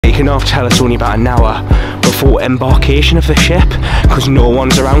You can half tell it's only about an hour before embarkation of the ship because no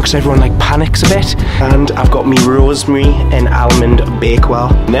one's around because everyone like panics a bit. And I've got me rosemary and almond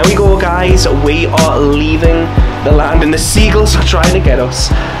bakewell. And there we go, guys. We are leaving the land and the seagulls are trying to get us.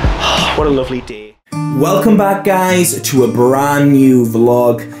 What a lovely day. Welcome back, guys, to a brand new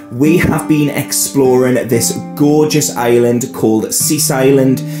vlog. We have been exploring this gorgeous island called Cease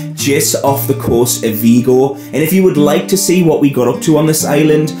Island, just off the coast of Vigo. And if you would like to see what we got up to on this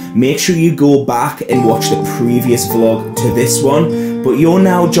island, make sure you go back and watch the previous vlog to this one. But you're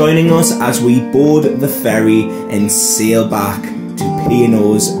now joining us as we board the ferry and sail back to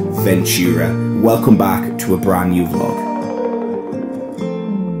P&O Ventura. Welcome back to a brand new vlog.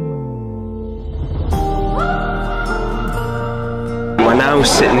 We're now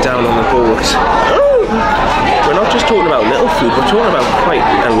sitting down on the boat. We're not just talking about little food, we're talking about quite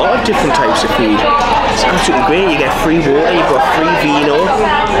a lot of different types of food. It's absolutely great. You get free water, you've got free vino.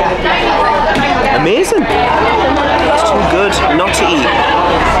 Amazing. It's too good not to eat.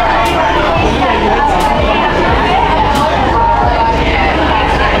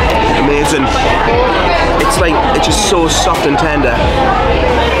 Amazing. It's like, it's just so soft and tender.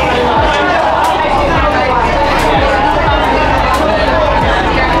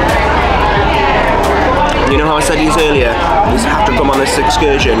 You know how I said these earlier, you have to come on this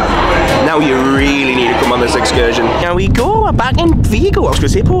excursion. Now you really need to come on this excursion. Now we go, we're back in Vigo. I was going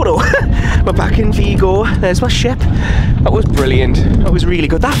to say Porto. We're back in Vigo. There's my ship. That was brilliant. That was really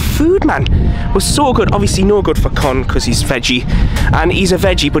good. That food, man, was so good. Obviously no good for Con because he's veggie. And he's a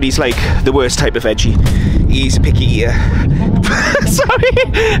veggie, but he's like the worst type of veggie. He's a picky eater. Sorry.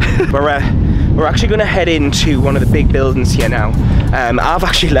 We're actually going to head into one of the big buildings here now. I've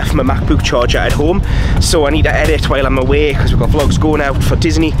actually left my MacBook charger at home, so I need to edit while I'm away because we've got vlogs going out for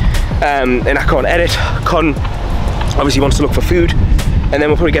Disney, and I can't edit. Con obviously wants to look for food, and then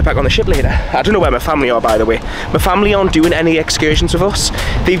we'll probably get back on the ship later. I don't know where my family are, by the way. My family aren't doing any excursions with us.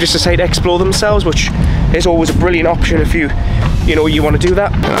 They've just decided to explore themselves, which is always a brilliant option if you want to do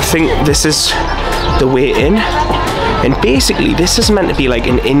that. And I think this is the way in, and basically this is meant to be like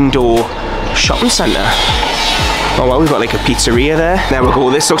an indoor shopping centre. Oh well, we've got like a pizzeria there. There we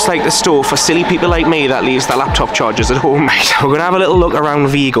go. This looks like the store for silly people like me that leaves their laptop chargers at home. Right, we're gonna have a little look around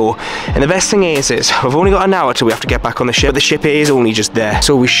Vigo. And the best thing is we've only got an hour till we have to get back on the ship. But the ship is only just there,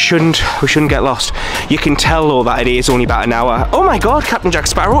 so we shouldn't get lost. You can tell though that it is only about an hour. Oh my God, Captain Jack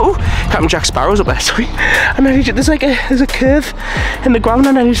Sparrow! Captain Jack Sparrow's up there. Sorry. And then there's a curve in the ground,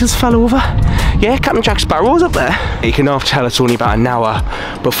 and then he just fell over. Yeah, Captain Jack Sparrow's up there. You can half tell it's only about an hour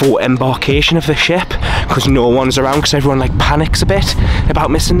before embarkation of the ship because no one's around because everyone like panics a bit about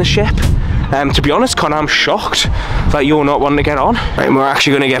missing the ship. To be honest, Con, I'm shocked that you're not wanting to get on. Right, and we're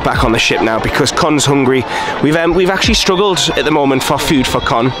actually going to get back on the ship now because Con's hungry. We've actually struggled at the moment for food for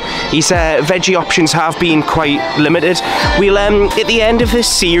Con. His veggie options have been quite limited. We'll at the end of this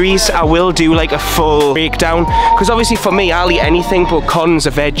series I will do like a full breakdown because obviously for me I'll eat anything, but Con's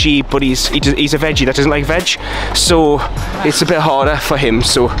a veggie, but he's a veggie that doesn't like veg, so it's a bit harder for him.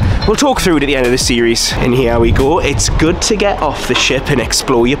 So we'll talk through it at the end of the series. And here we go. It's good to get off the ship and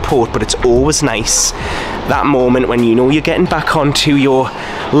explore your port, but it's always nice that moment when you know you're getting back onto your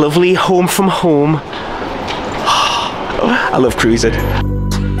lovely home from home. I love cruising.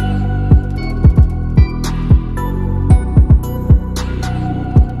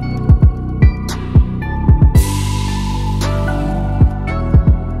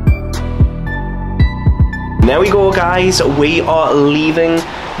 There we go, guys. We are leaving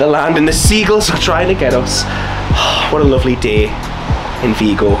the land and the seagulls are trying to get us. What a lovely day in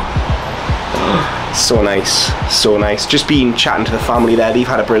Vigo. So nice, so nice. Just been chatting to the family there. They've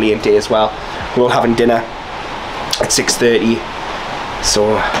had a brilliant day as well. We're all having dinner at 6:30.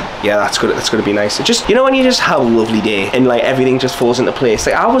 So yeah, that's good. That's going to be nice. Just, you know, when you just have a lovely day and like everything just falls into place.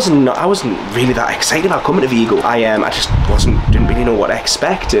 Like I wasn't really that excited about coming to Vigo. I just didn't really know what to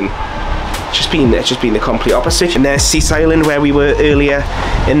expect, and it's just been the complete opposite. And there's Cease Island where we were earlier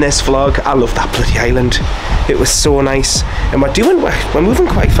in this vlog. I love that bloody island. It was so nice. And we're moving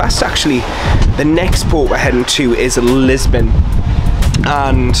quite fast actually. The next port we're heading to is Lisbon.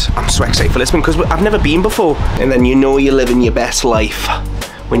 And I'm so excited for Lisbon because I've never been before. And then you know you're living your best life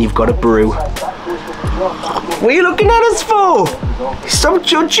when you've got a brew. What are you looking at us for? Stop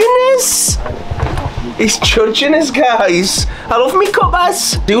judging us. He's judging us, guys. I love me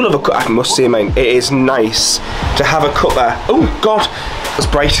cuppers. I do love a cuppa, I must say, mate. It is nice to have a cuppa. Oh God, that's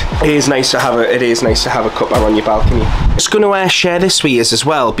bright. It is nice to have a cuppa on your balcony. Just going to share this with you as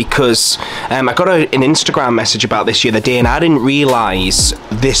well, because I got an Instagram message about this the other day, and I didn't realise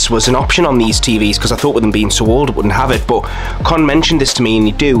this was an option on these TVs, because I thought with them being so old it wouldn't have it, but Con mentioned this to me, and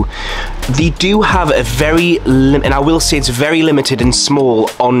they do have a very, and I will say it's very limited and small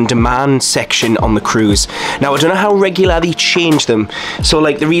on-demand section on the cruise. Now I don't know how regular they change them, so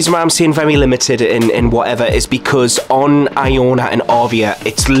like the reason why I'm saying very limited in whatever is because on Iona and Arvia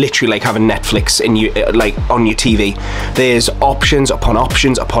it's literally like having Netflix in you, like on your TV. There's options upon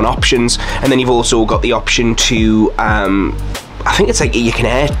options upon options, and then you've also got the option to I think it's like you can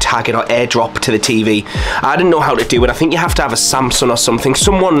air tag it or airdrop to the TV. I didn't know how to do it. I think you have to have a Samsung or something.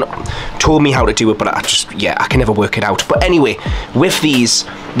 Someone told me how to do it, but I can never work it out. But anyway, with these,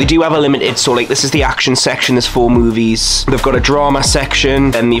 they do have a limited, so like this is the action section, there's 4 movies. They've got a drama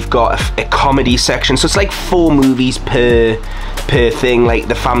section, then they've got a comedy section, so it's like 4 movies per thing. Like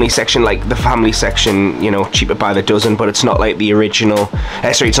the family section, you know, cheaper by the dozen, but it's not like the original,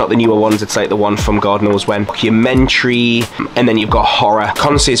 sorry, it's not the newer ones, it's like the one from God knows when. Documentary, and then you've got horror.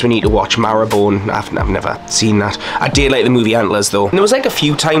 Con says we need to watch Marrowbone. I've never seen that. I did like the movie Antlers though. And there was like a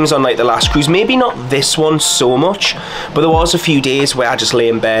few times on like the last cruise, maybe not this one so much, but there was a few days where I just lay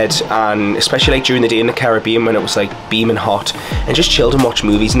in bed, and especially like during the day in the Caribbean when it was like beaming hot, and just chilled and watched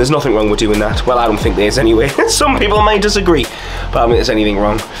movies, and there's nothing wrong with doing that. Well, I don't think there's anyway. Some people might disagree, but I don't think there's anything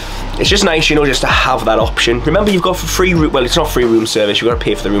wrong. It's just nice, you know, just to have that option. Remember, you've got free room, well, it's not free room service, you've got to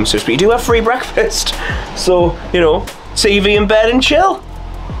pay for the room service, but you do have free breakfast. So, you know, TV in bed and chill.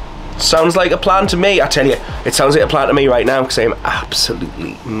 Sounds like a plan to me. I tell you, it sounds like a plan to me right now, because I'm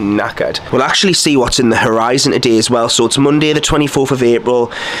absolutely knackered. We'll actually see what's in the horizon today as well. So it's Monday the 24th of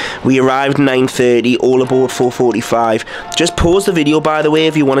April. We arrived 9:30, all aboard 4:45. Just pause the video, by the way,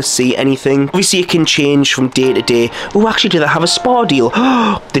 if you want to see anything. Obviously it can change from day to day. Oh, actually, do they have a spa deal?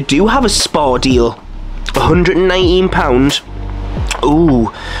 They do have a spa deal. £119.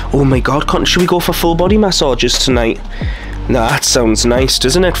 Ooh, oh my god, should we go for full body massages tonight? Nah, that sounds nice,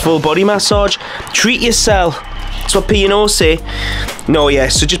 doesn't it? Full body massage. Treat yourself. That's what P&O say. No, yeah,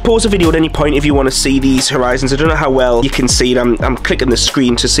 so just pause the video at any point if you want to see these horizons. I don't know how well you can see it. I'm clicking the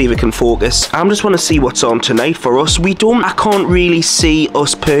screen to see if it can focus. I just want to see what's on tonight for us. I can't really see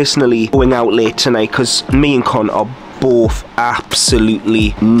us personally going out late tonight, because me and Con are both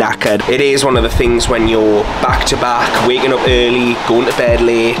absolutely knackered. It is one of the things when you're back to back, waking up early, going to bed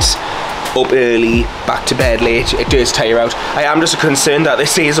late, up early, back to bed late, it does tire out. I am just concerned that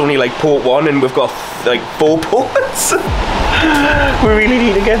this is only like port 1 and we've got like 4 ports. We really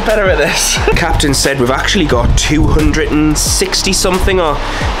need to get better at this. The captain said we've actually got 260 something or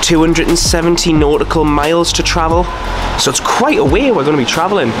 270 nautical miles to travel, so it's quite a way we're going to be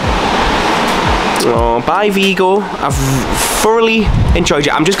traveling. Oh, bye Vigo. I've thoroughly enjoyed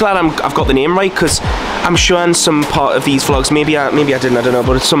it. I'm just glad I've got the name right, because I'm sure in some part of these vlogs, maybe I didn't, I don't know,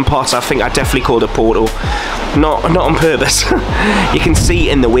 but in some parts I think I definitely called it Porto. Not on purpose. You can see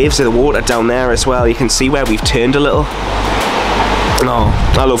in the waves of the water down there as well, you can see where we've turned a little. Oh,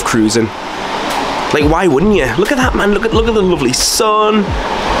 I love cruising. Like, why wouldn't you? Look at that, man. Look at the lovely sun.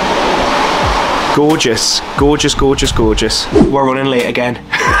 Gorgeous, gorgeous, gorgeous, gorgeous. We're running late again.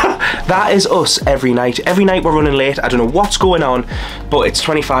 That is us every night. Every night we're running late. I don't know what's going on, but it's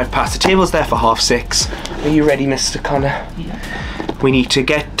 25 past. The table's there for 6:30. Are you ready, Mr. Connor? Yeah. We need to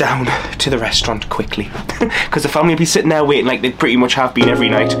get down to the restaurant quickly, because the family will be sitting there waiting like they pretty much have been every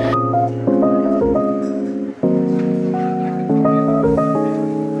night.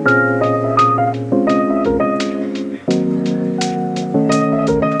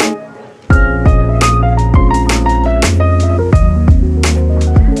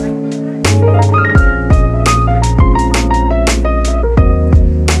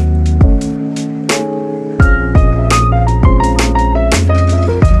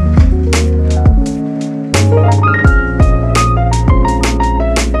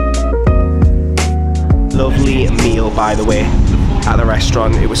 By the way, at the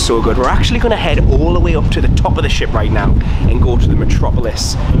restaurant, it was so good. We're actually going to head all the way up to the top of the ship right now and go to the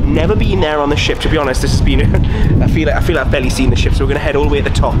Metropolis. Never been there on the ship, to be honest. This has been I feel like I've barely seen the ship, so we're going to head all the way at the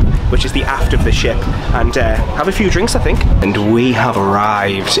top, which is the aft of the ship, and have a few drinks, I think. And we have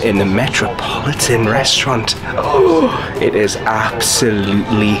arrived in the Metropolitan restaurant. Oh, it is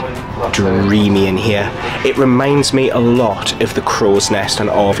absolutely dreamy in here. It reminds me a lot of the Crow's Nest on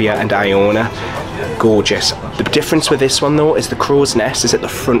Arvia and Iona. Gorgeous. The difference with this one though is the Crow's Nest is at the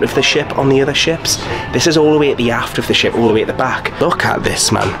front of the ship on the other ships. This is all the way at the aft of the ship, all the way at the back. Look at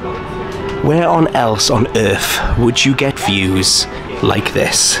this, man. Where else on earth would you get views like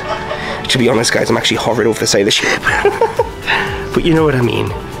this? To be honest, guys, I'm actually hovering over the side of the ship. But you know what I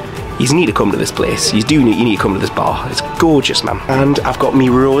mean. You need to come to this place. You need to come to this bar. It's gorgeous, man. And I've got me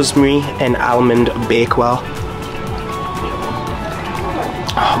rosemary and almond bakewell.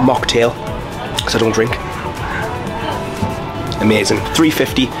 Oh, mocktail, because I don't drink. Amazing.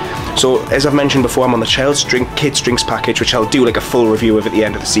 $3.50. So as I've mentioned before, I'm on the kids drinks package, which I'll do like a full review of at the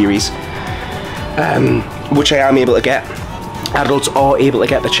end of the series, which I am able to get. Adults are able to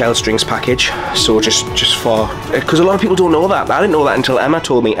get the child's drinks package, so just for, because a lot of people don't know that. I didn't know that until Emma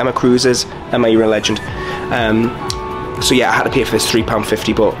told me. Emma Cruises, Emma, you're a legend. So yeah, I had to pay for this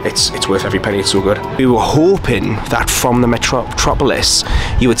 £3.50, but it's worth every penny. It's so good. We were hoping that from the Metropolis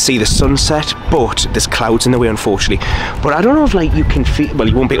you would see the sunset, but there's clouds in the way, unfortunately. But I don't know if like you can feel, well,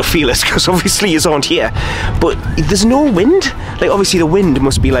 you won't be able to feel this because obviously you aren't here, but there's no wind. Like obviously the wind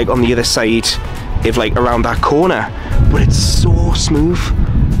must be like on the other side, if like around that corner, but it's so smooth.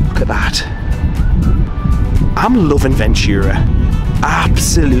 Look at that. I'm loving Ventura.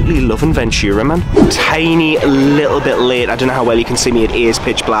 Absolutely loving Ventura, man. Tiny little bit late. I don't know how well you can see me. It is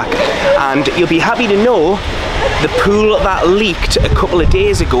pitch black, and you'll be happy to know the pool that leaked a couple of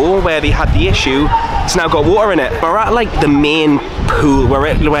days ago, where they had the issue, it's now got water in it. We're at like the main pool, we're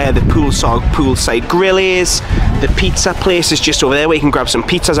at where the poolside grill is. The pizza place is just over there where you can grab some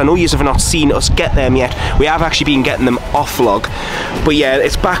pizzas. I know you have not seen us get them yet. We have actually been getting them off vlog, but yeah,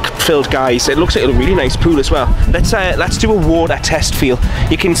 it's back filled, guys. It looks like a really nice pool as well. Let's do a water test feel.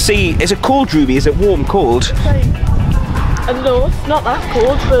 You can see, is it cold, Ruby? Is it warm, cold? I don't know, it's not that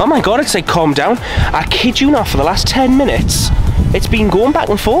cold, but... Oh my god, it's like calmed down. I kid you not, for the last 10 minutes, it's been going back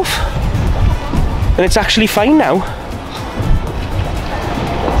and forth. And it's actually fine now.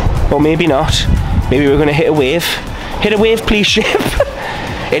 Or maybe not. Maybe we're gonna hit a wave. Hit a wave, please, ship.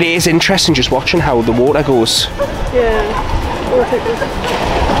 It is interesting just watching how the water goes. Yeah.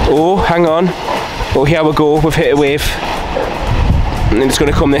 Oh, hang on. Oh, here we go, we've hit a wave. And it's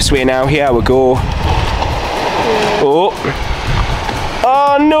gonna come this way now, here we go.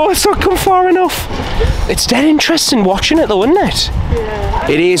 Oh no, it's not come far enough. It's dead interesting watching it though, isn't it? Yeah.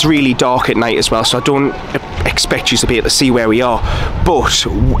 It is really dark at night as well, so I don't expect you to be able to see where we are, but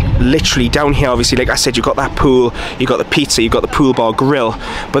literally down here, obviously, like I said, you've got that pool, you've got the pizza, you've got the pool bar grill,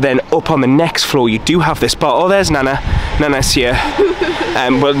 but then up on the next floor you do have this bar. Oh, there's Nana. Nana's here.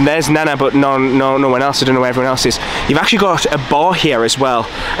 Well, there's Nana, but no one else. I don't know where everyone else is. You've actually got a bar here as well.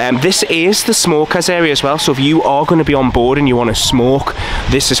 This is the smokers area as well, so if you are going to be on board and you want to smoke,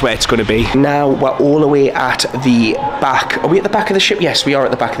 this is where it's going to be. Now we're all the way at the back. Are we at the back of the ship? Yes, we are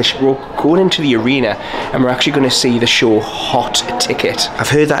at the back of the ship. We're going into the arena and we're actually going to see the show Hot Ticket. I've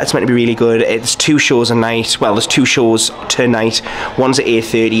heard that it's meant to be really good. It's 2 shows a night. Well, there's 2 shows tonight. One's at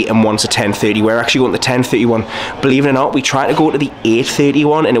 8:30 and one's at 10:30. We're actually going to the 10:30 one. Believe it or not, we tried to go to the 8:30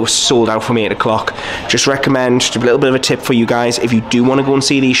 one and it was sold out from 8 o'clock. Just recommend, just a little bit of a tip for you guys, if you do want to go and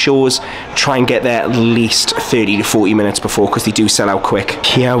see these shows, try and get there at least 30 to 40 minutes before, because they do sell out quick.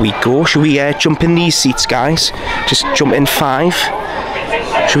 Here we go. Should we jump in these seats, guys? Just jump in 5.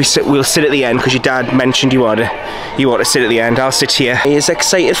 Should we sit? We'll sit at the end because your dad mentioned you want to sit at the end. I'll sit here. He is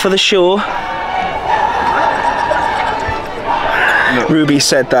excited for the show. No. Ruby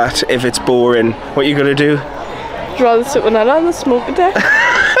said that if it's boring, what are you gonna do? I'd rather sit with Nana on the smoker deck.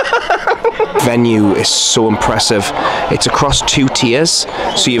 Venue is so impressive. It's across 2 tiers,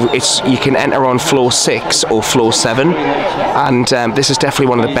 so you can enter on floor 6 or floor 7, and this is definitely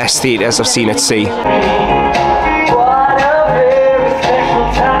one of the best theatres I've seen at sea.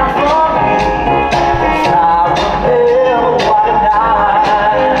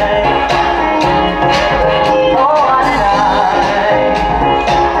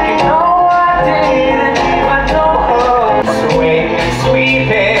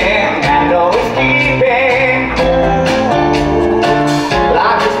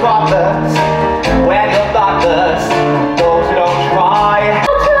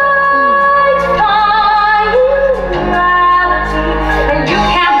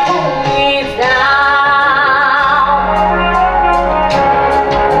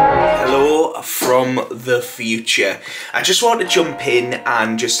 Future. I just want to jump in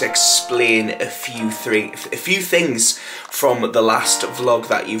and just explain a few things from the last vlog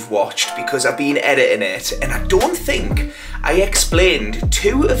that you've watched, because I've been editing it and I don't think I explained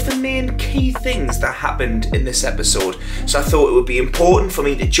 2 of the main key things that happened in this episode. So I thought it would be important for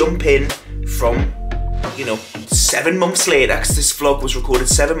me to jump in from, you know, 7 months later, because this vlog was recorded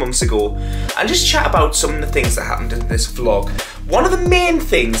 7 months ago, and just chat about some of the things that happened in this vlog. One of the main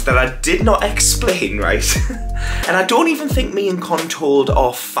things that I did not explain, right, and I don't even think me and Con told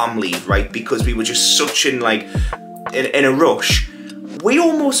our family, right, because we were just such in a rush, we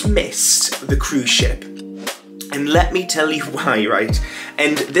almost missed the cruise ship. And let me tell you why, right?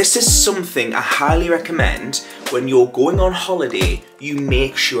 And this is something I highly recommend when you're going on holiday, you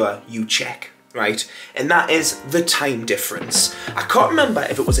make sure you check, right? And that is the time difference. I can't remember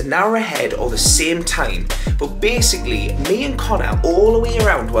if it was an hour ahead or the same time, but basically me and Connor all the way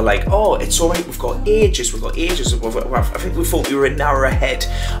around were like, oh, it's all right, we've got ages. I think we thought we were an hour ahead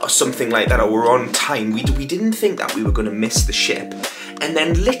or something like that, or we're on time. We didn't think that we were gonna miss the ship. And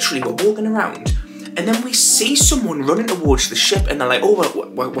then literally we're walking around, and then we see someone running towards the ship, and they're like,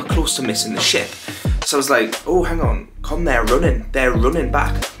 oh, we're close to missing the ship. So I was like, oh, hang on, Con, they're running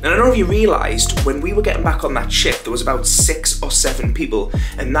back. And I don't know if you realised, when we were getting back on that ship, there was about 6 or 7 people,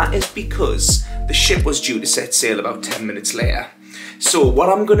 and that is because the ship was due to set sail about 10 minutes later. So what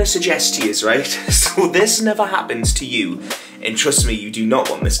I'm gonna suggest to you is, right, so this never happens to you, and trust me, you do not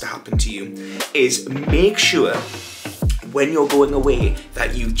want this to happen to you, is make sure when you're going away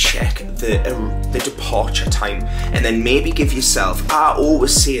that you check the departure time, and then maybe give yourself, I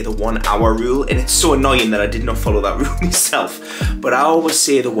always say the 1 hour rule, and it's so annoying that I did not follow that rule myself, but I always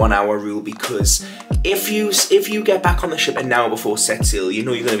say the 1 hour rule, because if you get back on the ship an hour before set sail, you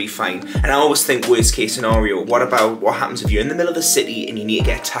know you're going to be fine. And I always think worst case scenario, what happens if you're in the middle of the city and you need to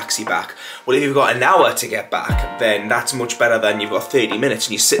get a taxi back? Well, if you've got an hour to get back, then that's much better than you've got 30 minutes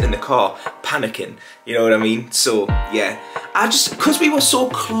and you're sitting in the car panicking, you know what I mean? So yeah, because we were so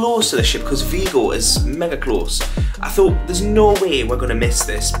close to the ship, because Vigo is mega close, I thought there's no way we're gonna miss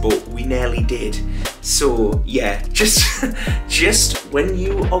this, but we nearly did. So yeah, just when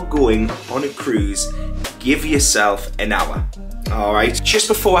you are going on a cruise, give yourself an hour. All right, just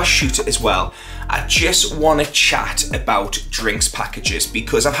before I shoot it as well, I just want to chat about drinks packages,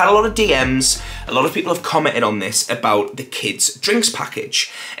 because I've had a lot of DMs, a lot of people have commented on this about the kids drinks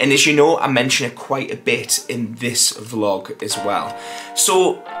package, and as you know, I mention it quite a bit in this vlog as well.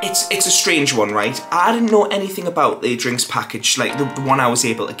 So it's a strange one, right? I didn't know anything about the drinks package, like the one I was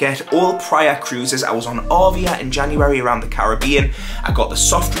able to get. All prior cruises, I was on Arvia in January around the Caribbean, I got the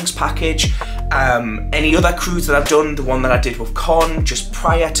soft drinks package. Any other cruise that I've done, the one that I did with Con just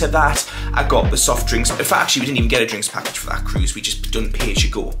prior to that, I got the soft drinks. In fact, actually, we didn't even get a drinks package for that cruise, we just done pay as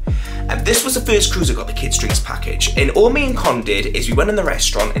you go. And this was the first cruise I got the kids drinks package. And all me and Con did is we went in the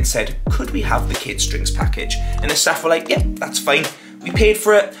restaurant and said, could we have the kids drinks package? And the staff were like, yeah, that's fine. We paid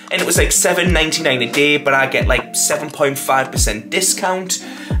for it, and it was like $7.99 a day, but I get like 7.5% discount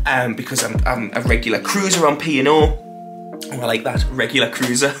because I'm a regular cruiser on P&O. Oh, I like that, regular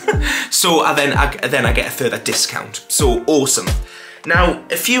cruiser. So then I get a further discount. So awesome. Now,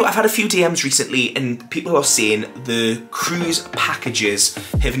 I've had a few DMs recently, and people are saying the cruise packages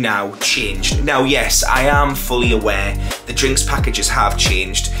have now changed. Now, yes, I am fully aware the drinks packages have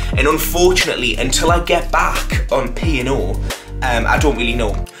changed, and unfortunately, until I get back on P&O, I don't really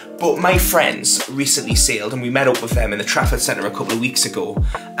know. But my friends recently sailed, and we met up with them in the Trafford Centre a couple of weeks ago,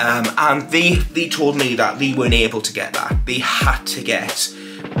 and they told me that they weren't able to get that. They had to get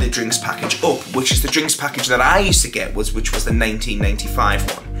the drinks package up, which is the drinks package that I used to get, which was the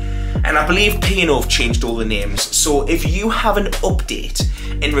 1995 one. And I believe P&O have changed all the names, so if you have an update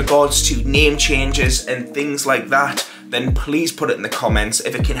in regards to name changes and things like that, then please put it in the comments.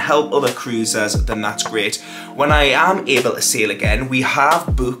 If it can help other cruisers, then that's great. When I am able to sail again, we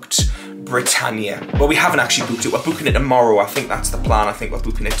have booked Britannia. Well, we haven't actually booked it. We're booking it tomorrow. I think that's the plan. I think we're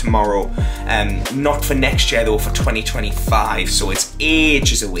booking it tomorrow. Not for next year though, for 2025. So it's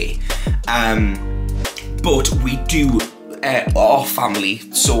ages away. But we do, our family,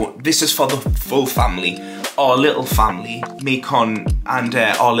 so this is for the full family, our little family, me, Con, and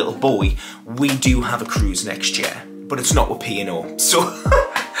our little boy, we do have a cruise next year. But it's not with P&O. So,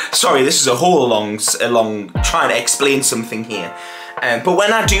 sorry, this is a whole long trying to explain something here. But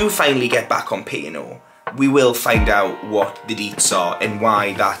when I do finally get back on P&O, we will find out what the deets are and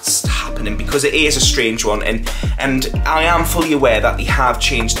why that's happening, because it is a strange one, and I am fully aware that they have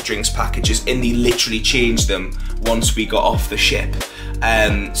changed the drinks packages, and they literally changed them once we got off the ship.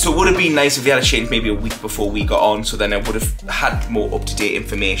 So it would have been nice if they had changed maybe a week before we got on, so then I would have had more up-to-date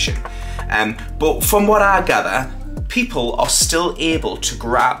information. But from what I gather, people are still able to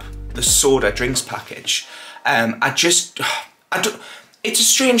grab the soda drinks package. It's a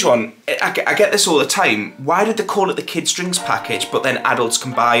strange one. I get this all the time. Why did they call it the kids drinks package, but then adults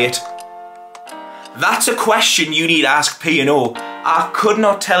can buy it? That's a question you need to ask P&O. I could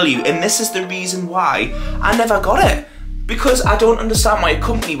not tell you, and this is the reason why I never got it. Because I don't understand why a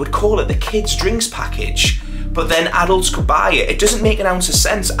company would call it the kids drinks package, but then adults could buy it. It doesn't make an ounce of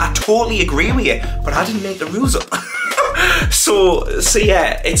sense. I totally agree with you, but I didn't make the rules up. So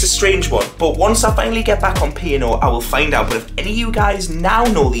yeah, it's a strange one. But once I finally get back on P&O, I will find out. But if any of you guys now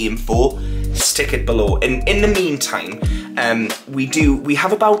know the info, stick it below. And in the meantime, we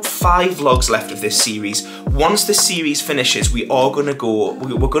have about 5 vlogs left of this series. Once the series finishes, we're gonna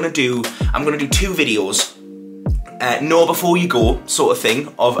do 2 videos. Know before you go sort of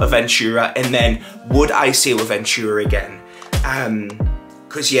thing of a Ventura, and then would I sail a Ventura again?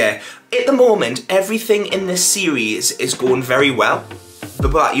 Because yeah, at the moment everything in this series is going very well,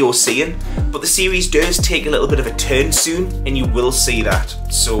 that you're seeing, but the series does take a little bit of a turn soon, and you will see that.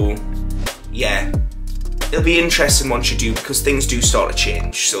 So yeah, it'll be interesting once you do, because things do start to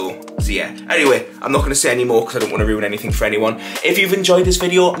change. So yeah, anyway, I'm not going to say any more because I don't want to ruin anything for anyone. If you've enjoyed this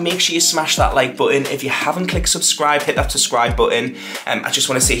video, make sure you smash that like button. If you haven't clicked subscribe, hit that subscribe button. I just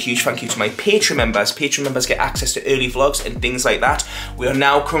want to say a huge thank you to my Patreon members. Patreon members get access to early vlogs and things like that. We are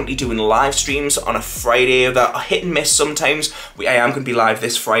now currently doing live streams on a Friday that are hit and miss sometimes. I am going to be live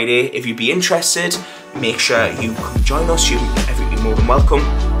this Friday. If you'd be interested, make sure you come join us. You're more than welcome.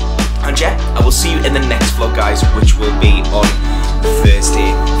 And yeah, I will see you in the next vlog, guys, which will be on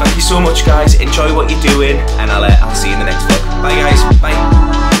Thursday. Thank you so much, guys. Enjoy what you're doing, and I'll see you in the next vlog. Bye, guys. Bye.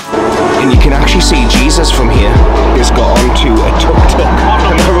 And you can actually see Jesus from here. He's got onto a tuk-tuk,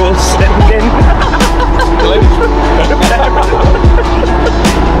 and they're all sitting in.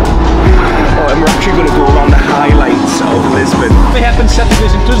 Oh, and we're actually going to go around the highlights of Lisbon. We haven't set the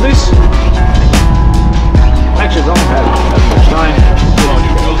vision to this. Actually, don't have that much time.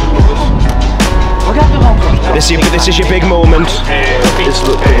 This is your big moment.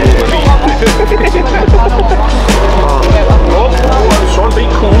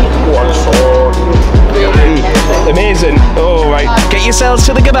 Amazing. All right, get yourselves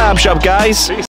to the kebab shop, guys.